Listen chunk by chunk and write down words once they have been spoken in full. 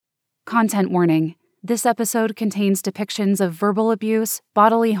Content warning. This episode contains depictions of verbal abuse,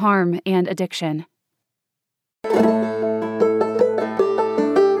 bodily harm, and addiction.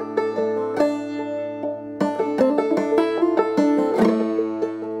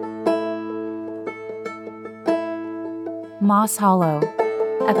 Moss Hollow,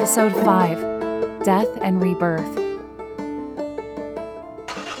 Episode 5, Death and Rebirth.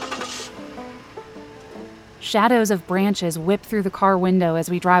 Shadows of branches whip through the car window as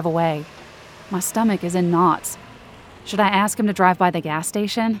we drive away. My stomach is in knots. Should I ask him to drive by the gas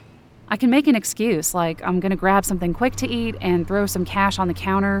station? I can make an excuse, like I'm gonna grab something quick to eat and throw some cash on the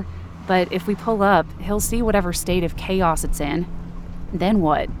counter, but if we pull up, he'll see whatever state of chaos it's in. Then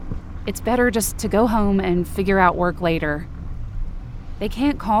what? It's better just to go home and figure out work later. They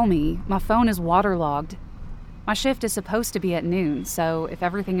can't call me. My phone is waterlogged. My shift is supposed to be at noon, so if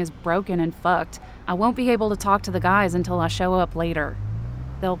everything is broken and fucked, I won't be able to talk to the guys until I show up later.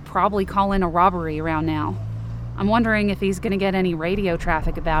 They'll probably call in a robbery around now. I'm wondering if he's gonna get any radio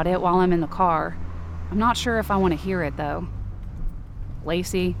traffic about it while I'm in the car. I'm not sure if I want to hear it, though.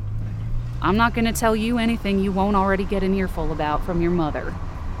 Lacey, I'm not gonna tell you anything you won't already get an earful about from your mother.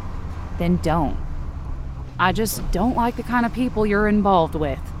 Then don't. I just don't like the kind of people you're involved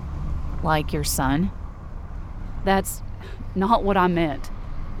with. Like your son? That's not what I meant.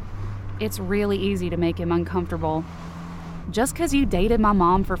 It's really easy to make him uncomfortable. Just because you dated my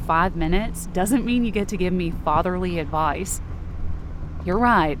mom for 5 minutes doesn't mean you get to give me fatherly advice. You're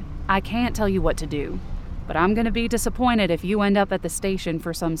right, I can't tell you what to do, but I'm gonna be disappointed if you end up at the station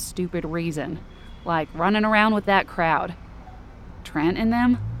for some stupid reason, like running around with that crowd. Trent and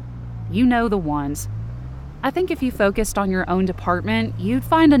them? You know the ones. I think if you focused on your own department, you'd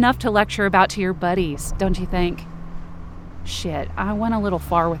find enough to lecture about to your buddies, don't you think? Shit, I went a little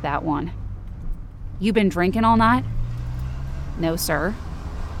far with that one. You been drinking all night? No, sir.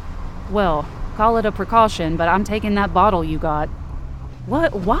 Well, call it a precaution, but I'm taking that bottle you got.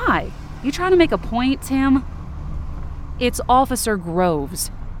 What? Why? You trying to make a point, Tim? It's Officer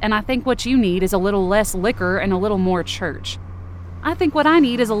Groves, and I think what you need is a little less liquor and a little more church. I think what I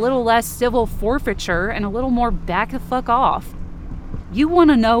need is a little less civil forfeiture and a little more back the fuck off. You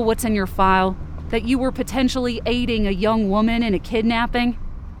want to know what's in your file? That you were potentially aiding a young woman in a kidnapping?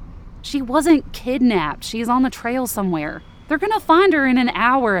 She wasn't kidnapped. She's on the trail somewhere. They're gonna find her in an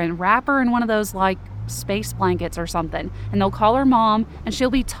hour and wrap her in one of those, space blankets or something, and they'll call her mom, and she'll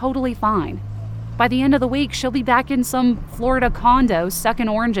be totally fine. By the end of the week, she'll be back in some Florida condo sucking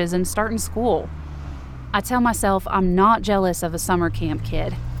oranges and starting school. I tell myself I'm not jealous of a summer camp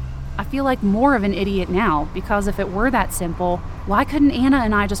kid. I feel like more of an idiot now, because if it were that simple, why couldn't Anna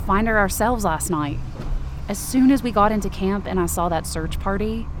and I just find her ourselves last night? As soon as we got into camp and I saw that search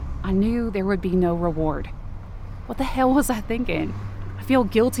party, I knew there would be no reward. What the hell was I thinking? I feel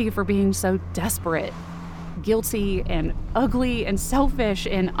guilty for being so desperate. Guilty and ugly and selfish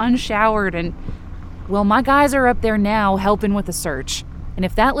and unshowered and... Well, my guys are up there now helping with the search. And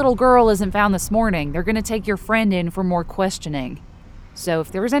if that little girl isn't found this morning, they're gonna take your friend in for more questioning. So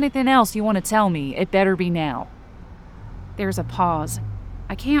if there's anything else you want to tell me, it better be now. There's a pause.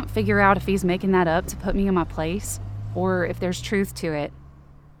 I can't figure out if he's making that up to put me in my place, or if there's truth to it.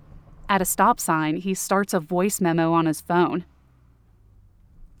 At a stop sign, he starts a voice memo on his phone.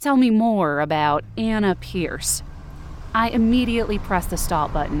 Tell me more about Anna Pierce. I immediately press the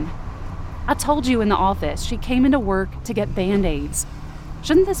stop button. I told you in the office she came into work to get Band-Aids.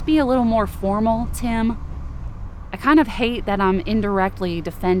 Shouldn't this be a little more formal, Tim? I kind of hate that I'm indirectly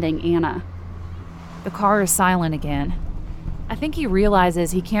defending Anna. The car is silent again. I think he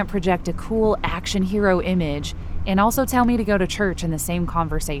realizes he can't project a cool action hero image and also tell me to go to church in the same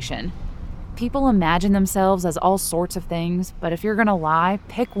conversation. People imagine themselves as all sorts of things, but if you're gonna lie,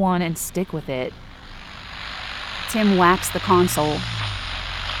 pick one and stick with it. Tim whacks the console.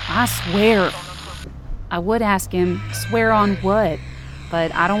 I swear. I would ask him, swear on what?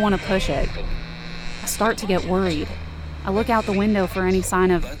 But I don't want to push it. I start to get worried. I look out the window for any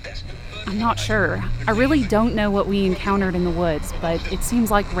sign of... I'm not sure. I really don't know what we encountered in the woods, but it seems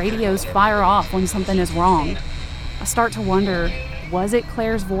like radios fire off when something is wrong. I start to wonder, was it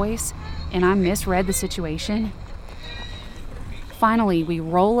Claire's voice, and I misread the situation? Finally, we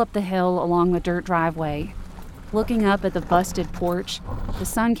roll up the hill along the dirt driveway. Looking up at the busted porch, the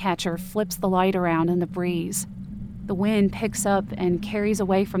sun catcher flips the light around in the breeze. The wind picks up and carries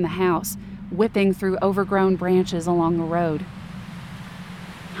away from the house, whipping through overgrown branches along the road.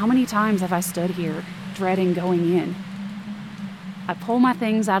 How many times have I stood here, dreading going in? I pull my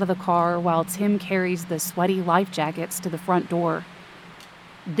things out of the car while Tim carries the sweaty life jackets to the front door.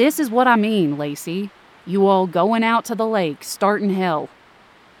 This is what I mean, Lacey. You all going out to the lake, starting hell.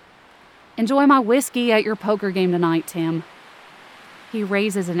 Enjoy my whiskey at your poker game tonight, Tim. He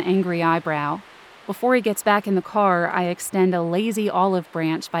raises an angry eyebrow. Before he gets back in the car, I extend a lazy olive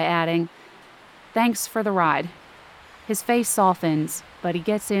branch by adding, "Thanks for the ride." His face softens, but he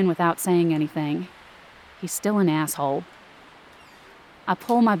gets in without saying anything. He's still an asshole. I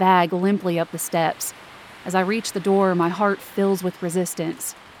pull my bag limply up the steps. As I reach the door, my heart fills with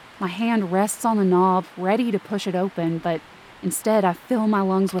resistance. My hand rests on the knob, ready to push it open, but instead I fill my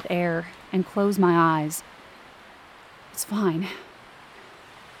lungs with air and close my eyes. It's fine.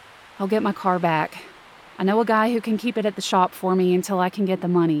 I'll get my car back. I know a guy who can keep it at the shop for me until I can get the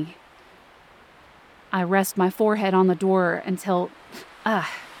money. I rest my forehead on the door until, I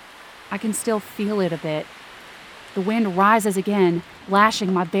can still feel it a bit. The wind rises again,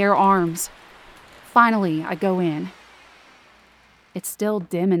 lashing my bare arms. Finally, I go in. It's still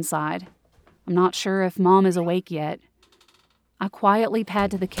dim inside. I'm not sure if Mom is awake yet. I quietly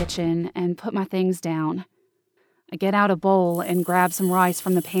pad to the kitchen and put my things down. I get out a bowl and grab some rice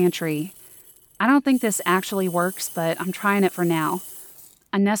from the pantry. I don't think this actually works, but I'm trying it for now.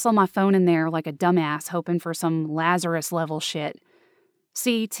 I nestle my phone in there like a dumbass, hoping for some Lazarus-level shit.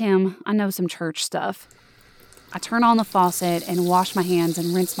 See, Tim, I know some church stuff. I turn on the faucet and wash my hands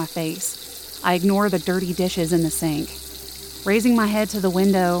and rinse my face. I ignore the dirty dishes in the sink. Raising my head to the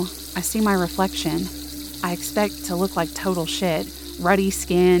window, I see my reflection. I expect to look like total shit. Ruddy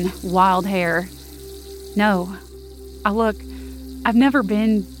skin, wild hair. No. I've never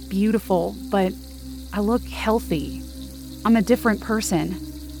been beautiful, but I look healthy. I'm a different person.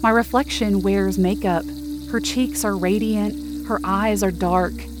 My reflection wears makeup. Her cheeks are radiant. Her eyes are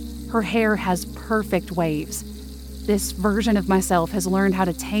dark. Her hair has perfect waves. This version of myself has learned how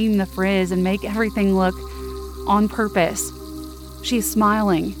to tame the frizz and make everything look on purpose. She's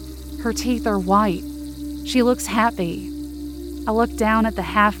smiling. Her teeth are white. She looks happy. I look down at the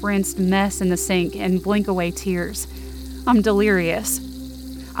half-rinsed mess in the sink and blink away tears. I'm delirious.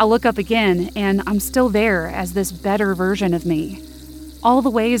 I look up again, and I'm still there as this better version of me. All the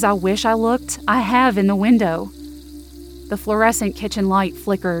ways I wish I looked, I have in the window. The fluorescent kitchen light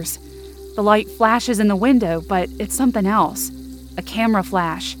flickers. The light flashes in the window, but it's something else. A camera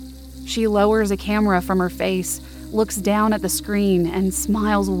flash. She lowers a camera from her face, looks down at the screen, and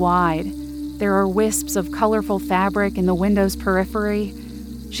smiles wide. There are wisps of colorful fabric in the window's periphery.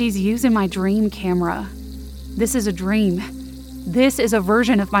 She's using my dream camera. This is a dream. This is a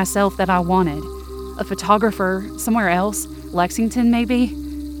version of myself that I wanted. A photographer, somewhere else, Lexington maybe.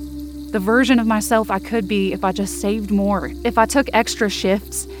 The version of myself I could be if I just saved more, if I took extra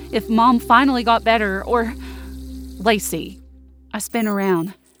shifts, if Mom finally got better, or Lacey. I spin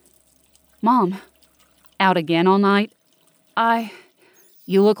around. Mom, out again all night?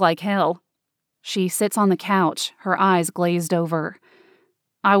 You look like hell. She sits on the couch, her eyes glazed over.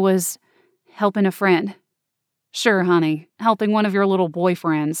 I was helping a friend. Sure, honey, helping one of your little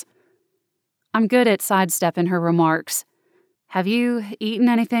boyfriends. I'm good at sidestepping her remarks. Have you eaten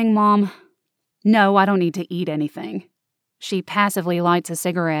anything, Mom? No, I don't need to eat anything. She passively lights a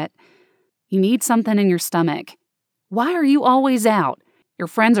cigarette. You need something in your stomach. Why are you always out? Your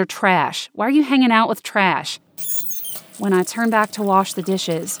friends are trash. Why are you hanging out with trash? When I turn back to wash the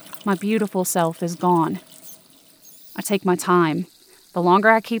dishes, my beautiful self is gone. I take my time. The longer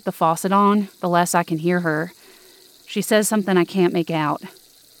I keep the faucet on, the less I can hear her. She says something I can't make out.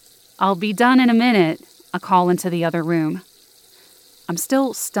 I'll be done in a minute, I call into the other room. I'm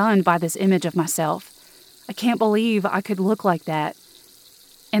still stunned by this image of myself. I can't believe I could look like that.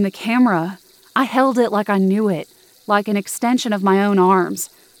 And the camera, I held it like I knew it, like an extension of my own arms,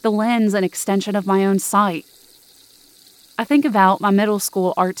 the lens an extension of my own sight. I think about my middle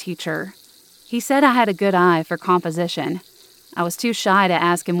school art teacher. He said I had a good eye for composition. I was too shy to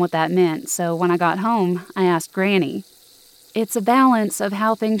ask him what that meant, so when I got home, I asked Granny. It's a balance of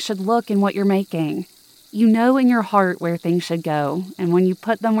how things should look in what you're making. You know in your heart where things should go, and when you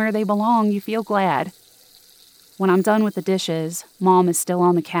put them where they belong, you feel glad. When I'm done with the dishes, Mom is still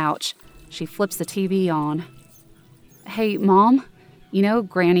on the couch. She flips the TV on. Hey, Mom, you know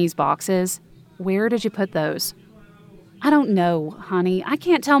Granny's boxes? Where did you put those? I don't know, honey. I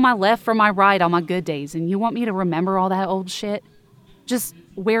can't tell my left from my right on my good days, and you want me to remember all that old shit? Just,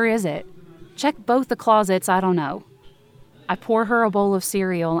 where is it? Check both the closets, I don't know. I pour her a bowl of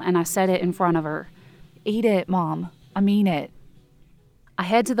cereal, and I set it in front of her. Eat it, Mom. I mean it. I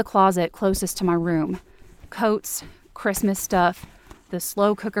head to the closet closest to my room. Coats, Christmas stuff, the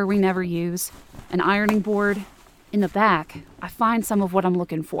slow cooker we never use, an ironing board. In the back, I find some of what I'm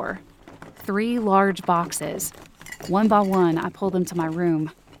looking for. 3 large boxes. One by one, I pull them to my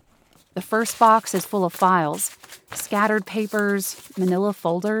room. The first box is full of files. Scattered papers, manila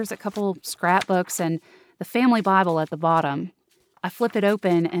folders, a couple scrapbooks, and the family Bible at the bottom. I flip it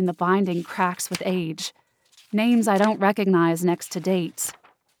open and the binding cracks with age. Names I don't recognize next to dates.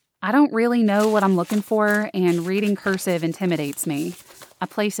 I don't really know what I'm looking for, and reading cursive intimidates me. I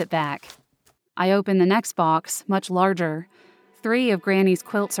place it back. I open the next box, much larger. 3 of Granny's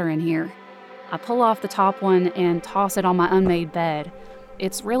quilts are in here. I pull off the top one and toss it on my unmade bed.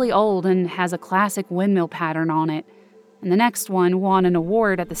 It's really old and has a classic windmill pattern on it. And the next one won an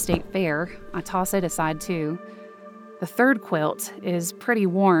award at the state fair. I toss it aside too. The third quilt is pretty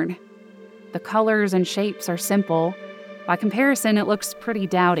worn. The colors and shapes are simple. By comparison, it looks pretty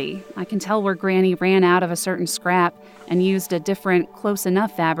dowdy. I can tell where Granny ran out of a certain scrap and used a different,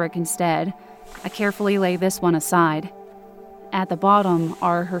 close-enough fabric instead. I carefully lay this one aside. At the bottom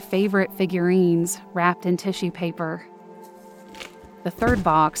are her favorite figurines wrapped in tissue paper. The third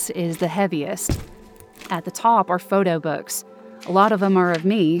box is the heaviest. At the top are photo books. A lot of them are of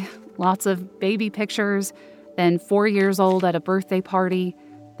me. Lots of baby pictures, then 4 years old at a birthday party,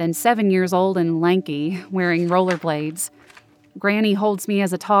 then 7 years old and lanky, wearing rollerblades. Granny holds me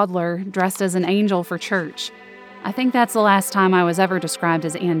as a toddler, dressed as an angel for church. I think that's the last time I was ever described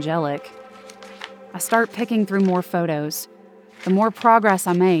as angelic. I start picking through more photos. The more progress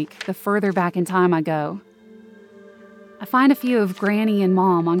I make, the further back in time I go. I find a few of Granny and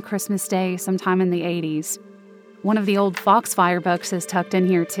Mom on Christmas Day sometime in the 80s. One of the old Foxfire books is tucked in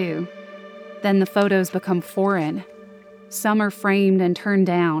here too. Then the photos become foreign. Some are framed and turned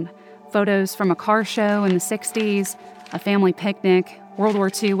down. Photos from a car show in the 60s, a family picnic, World War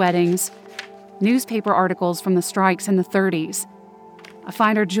II weddings, newspaper articles from the strikes in the 30s. I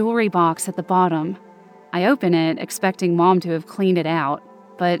find her jewelry box at the bottom. I open it, expecting Mom to have cleaned it out,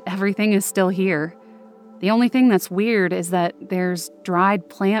 but everything is still here. The only thing that's weird is that there's dried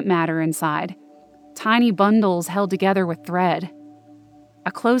plant matter inside, tiny bundles held together with thread. I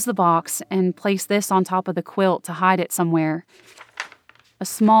close the box and place this on top of the quilt to hide it somewhere. A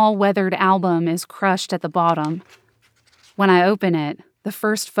small weathered album is crushed at the bottom. When I open it, the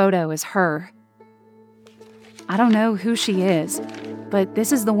first photo is her. I don't know who she is, but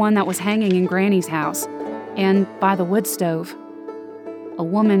this is the one that was hanging in Granny's house and by the wood stove. A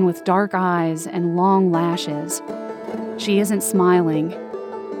woman with dark eyes and long lashes. She isn't smiling.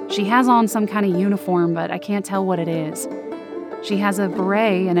 She has on some kind of uniform, but I can't tell what it is. She has a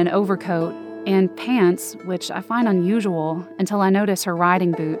beret and an overcoat and pants, which I find unusual until I notice her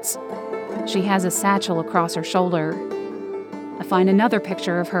riding boots. She has a satchel across her shoulder. I find another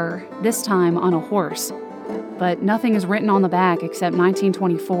picture of her, this time on a horse, but nothing is written on the back except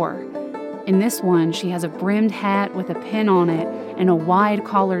 1924. In this one, she has a brimmed hat with a pin on it and a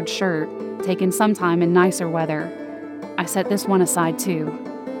wide-collared shirt, taken sometime in nicer weather. I set this one aside too.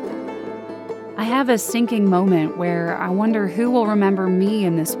 I have a sinking moment where I wonder who will remember me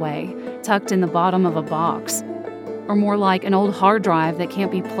in this way, tucked in the bottom of a box. Or more like an old hard drive that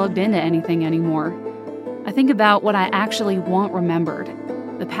can't be plugged into anything anymore. I think about what I actually want remembered.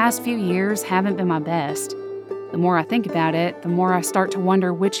 The past few years haven't been my best. The more I think about it, the more I start to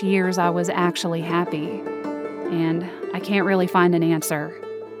wonder which years I was actually happy. And I can't really find an answer.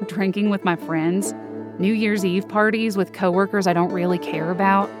 Drinking with my friends, New Year's Eve parties with coworkers I don't really care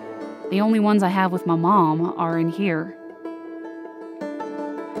about. The only ones I have with my mom are in here.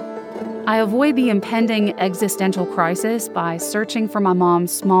 I avoid the impending existential crisis by searching for my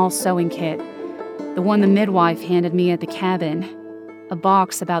mom's small sewing kit, the one the midwife handed me at the cabin, a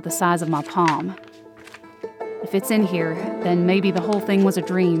box about the size of my palm. If it's in here, then maybe the whole thing was a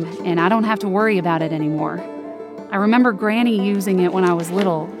dream, and I don't have to worry about it anymore. I remember Granny using it when I was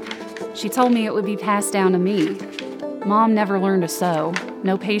little. She told me it would be passed down to me. Mom never learned to sew,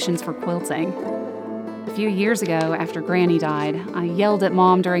 no patience for quilting. A few years ago, after Granny died, I yelled at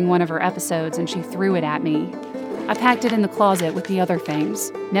Mom during one of her episodes and she threw it at me. I packed it in the closet with the other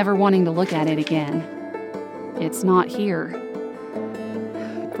things, never wanting to look at it again. It's not here.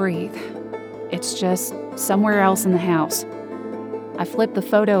 Breathe. It's just somewhere else in the house. I flip the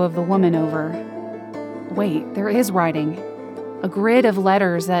photo of the woman over. Wait, there is writing. A grid of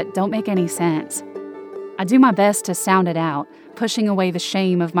letters that don't make any sense. I do my best to sound it out, pushing away the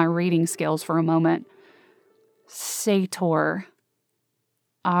shame of my reading skills for a moment. Sator.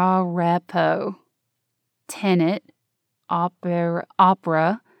 Arepo. Tenet.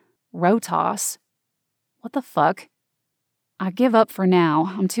 Opera. Rotos. What the fuck? I give up for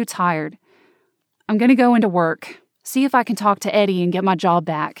now. I'm too tired. I'm gonna go into work, see if I can talk to Eddie and get my job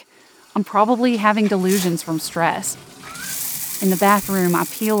back. I'm probably having delusions from stress. In the bathroom, I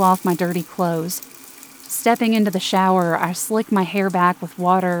peel off my dirty clothes. Stepping into the shower, I slick my hair back with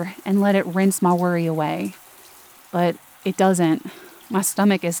water and let it rinse my worry away. but it doesn't. My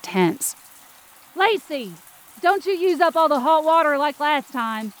stomach is tense. Lacey, don't you use up all the hot water like last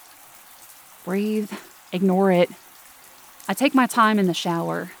time. Breathe. Ignore it. I take my time in the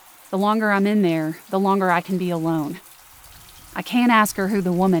shower. The longer I'm in there, the longer I can be alone. I can't ask her who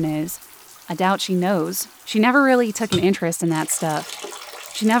the woman is. I doubt she knows. She never really took an interest in that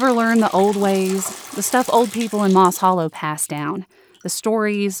stuff. She never learned the old ways, the stuff old people in Moss Hollow passed down. The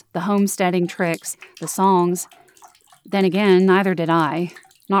stories, the homesteading tricks, the songs. Then again, neither did I.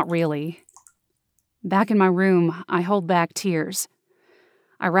 Not really. Back in my room, I hold back tears.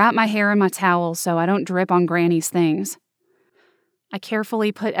 I wrap my hair in my towel so I don't drip on Granny's things. I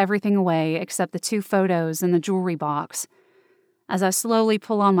carefully put everything away except the 2 photos in the jewelry box. As I slowly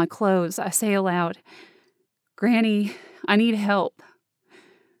pull on my clothes, I say aloud, "Granny, I need help.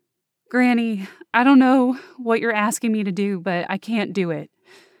 Granny, I don't know what you're asking me to do, but I can't do it.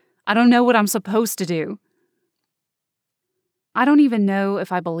 I don't know what I'm supposed to do." I don't even know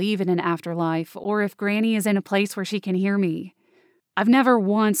if I believe in an afterlife or if Granny is in a place where she can hear me. I've never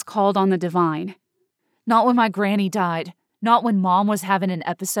once called on the divine. Not when my granny died. Not when Mom was having an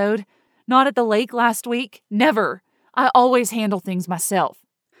episode. Not at the lake last week. Never. I always handle things myself.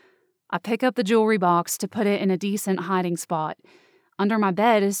 I pick up the jewelry box to put it in a decent hiding spot. Under my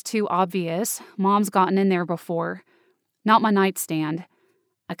bed is too obvious. Mom's gotten in there before. Not my nightstand.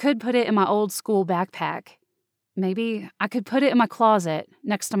 I could put it in my old school backpack. Maybe I could put it in my closet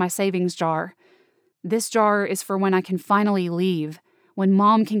next to my savings jar. This jar is for when I can finally leave, when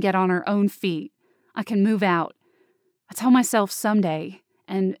Mom can get on her own feet. I can move out. I tell myself someday,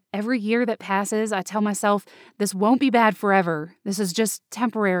 and every year that passes, I tell myself this won't be bad forever. This is just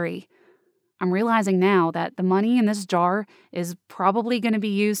temporary. I'm realizing now that the money in this jar is probably going to be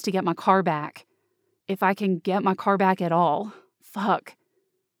used to get my car back. If I can get my car back at all. Fuck.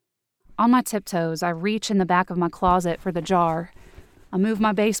 On my tiptoes, I reach in the back of my closet for the jar. I move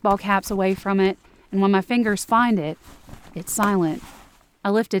my baseball caps away from it, and when my fingers find it, it's silent.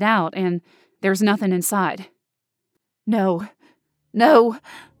 I lift it out, and there's nothing inside. No.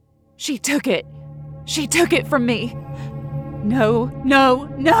 She took it. She took it from me. No.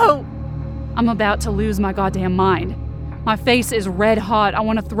 I'm about to lose my goddamn mind. My face is red hot. I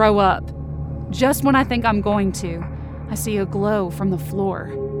want to throw up. Just when I think I'm going to, I see a glow from the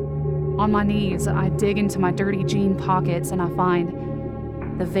floor. On my knees, I dig into my dirty jean pockets and I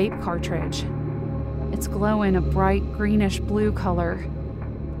find the vape cartridge. It's glowing a bright greenish blue color.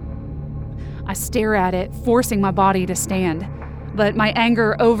 I stare at it, forcing my body to stand, but my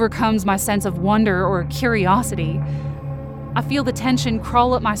anger overcomes my sense of wonder or curiosity. I feel the tension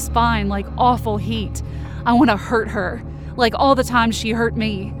crawl up my spine like awful heat. I want to hurt her, like all the times she hurt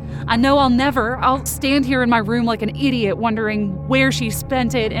me. I know I'll stand here in my room like an idiot wondering where she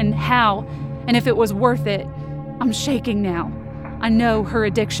spent it and how, and if it was worth it. I'm shaking now. I know her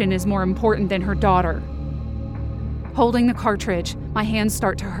addiction is more important than her daughter. Holding the cartridge, my hands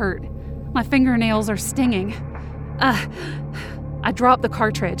start to hurt. My fingernails are stinging. I drop the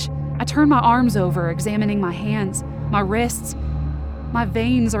cartridge. I turn my arms over, examining my hands, my wrists. My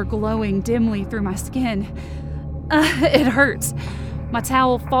veins are glowing dimly through my skin. It hurts. My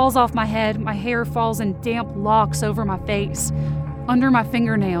towel falls off my head, my hair falls in damp locks over my face. Under my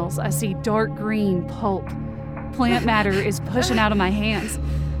fingernails, I see dark green pulp. Plant matter is pushing out of my hands.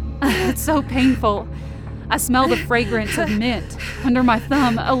 It's so painful. I smell the fragrance of mint. Under my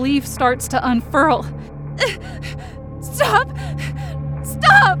thumb, a leaf starts to unfurl. Stop!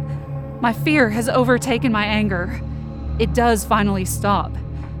 My fear has overtaken my anger. It does finally stop.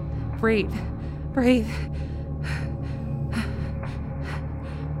 Breathe.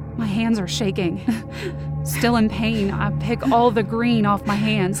 My hands are shaking. Still in pain, I pick all the green off my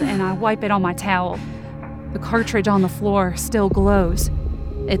hands and I wipe it on my towel. The cartridge on the floor still glows.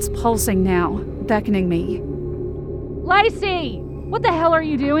 It's pulsing now, beckoning me. Lacey! What the hell are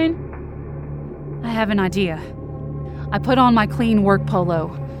you doing? I have an idea. I put on my clean work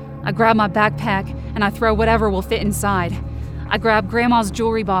polo. I grab my backpack and I throw whatever will fit inside. I grab Grandma's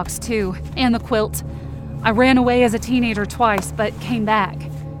jewelry box too, and the quilt. I ran away as a teenager twice, but came back.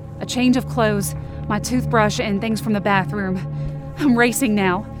 A change of clothes, my toothbrush, and things from the bathroom. I'm racing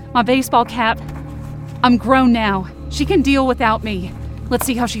now. My baseball cap. I'm grown now. She can deal without me. Let's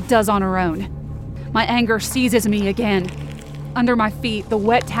see how she does on her own. My anger seizes me again. Under my feet, the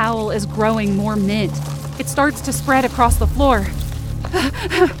wet towel is growing more mint. It starts to spread across the floor.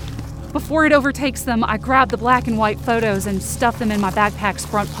 Before it overtakes them, I grab the black and white photos and stuff them in my backpack's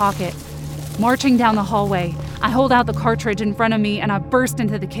front pocket. Marching down the hallway, I hold out the cartridge in front of me and I burst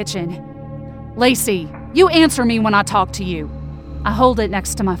into the kitchen. Lacey, you answer me when I talk to you. I hold it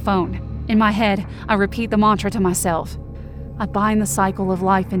next to my phone. In my head, I repeat the mantra to myself. I bind the cycle of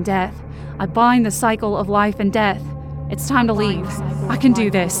life and death. I bind the cycle of life and death. It's time to leave. I can do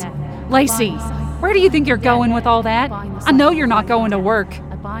this. Lacey, where do you think you're going with all that? I know you're not going to work.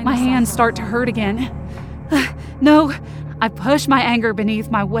 My hands start to hurt again. No, I push my anger beneath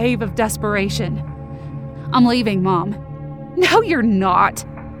my wave of desperation. I'm leaving, Mom. No, you're not.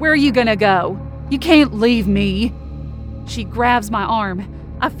 Where are you gonna go? You can't leave me. She grabs my arm.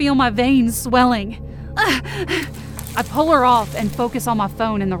 I feel my veins swelling. I pull her off and focus on my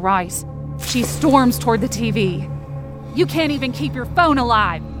phone and the rice. She storms toward the TV. You can't even keep your phone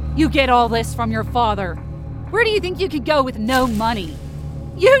alive. You get all this from your father. Where do you think you could go with no money?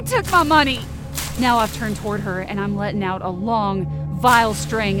 You took my money! Now I've turned toward her and I'm letting out a long, vile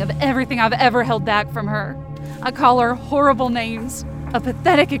string of everything I've ever held back from her. I call her horrible names, a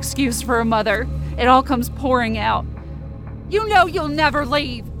pathetic excuse for a mother. It all comes pouring out. You know you'll never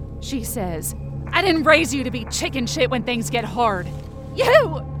leave, she says. I didn't raise you to be chicken shit when things get hard.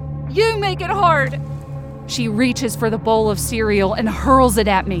 You make it hard. She reaches for the bowl of cereal and hurls it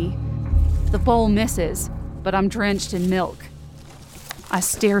at me. The bowl misses, but I'm drenched in milk. I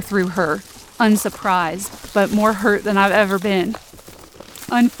stare through her, unsurprised, but more hurt than I've ever been.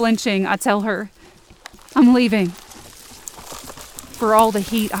 Unflinching, I tell her, I'm leaving. For all the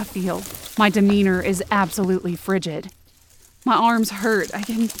heat I feel, my demeanor is absolutely frigid. My arms hurt. I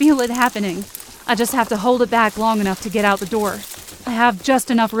can feel it happening. I just have to hold it back long enough to get out the door. I have just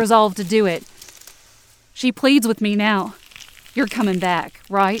enough resolve to do it. She pleads with me now. You're coming back,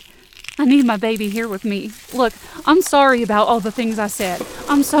 right? I need my baby here with me. Look, I'm sorry about all the things I said.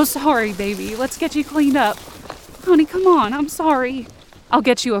 I'm so sorry, baby. Let's get you cleaned up. Honey, come on. I'm sorry. I'll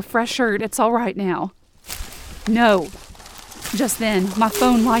get you a fresh shirt. It's all right now. No. Just then, my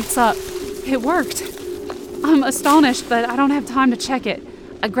phone lights up. It worked. I'm astonished, but I don't have time to check it.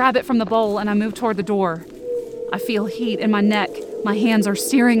 I grab it from the bowl and I move toward the door. I feel heat in my neck. My hands are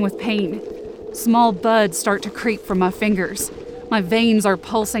searing with pain. Small buds start to creep from my fingers. My veins are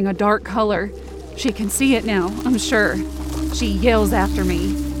pulsing a dark color. She can see it now, I'm sure. She yells after me.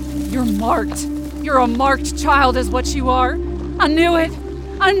 You're marked. You're a marked child is what you are. I knew it.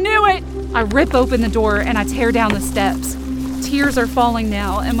 I knew it. I rip open the door and I tear down the steps. Tears are falling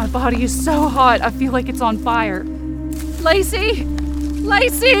now and my body is so hot I feel like it's on fire. Lacey!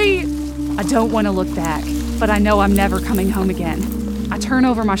 Lacey! I don't want to look back, but I know I'm never coming home again. I turn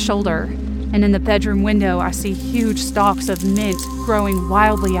over my shoulder, and in the bedroom window I see huge stalks of mint growing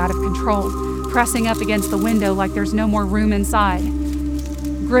wildly out of control, pressing up against the window like there's no more room inside.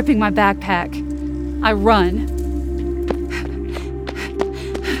 Gripping my backpack, I run.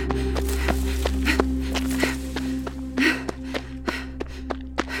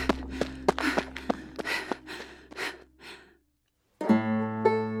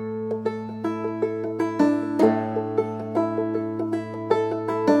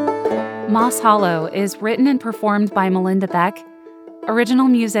 Moss Hollow is written and performed by Melinda Beck. Original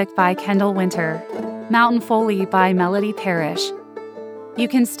music by Kendall Winter. Mountain Foley by Melody Parrish. You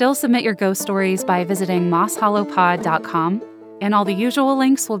can still submit your ghost stories by visiting mosshollowpod.com, and all the usual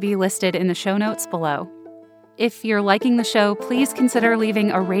links will be listed in the show notes below. If you're liking the show, please consider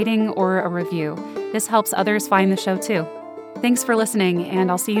leaving a rating or a review. This helps others find the show too. Thanks for listening,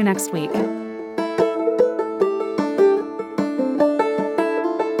 and I'll see you next week.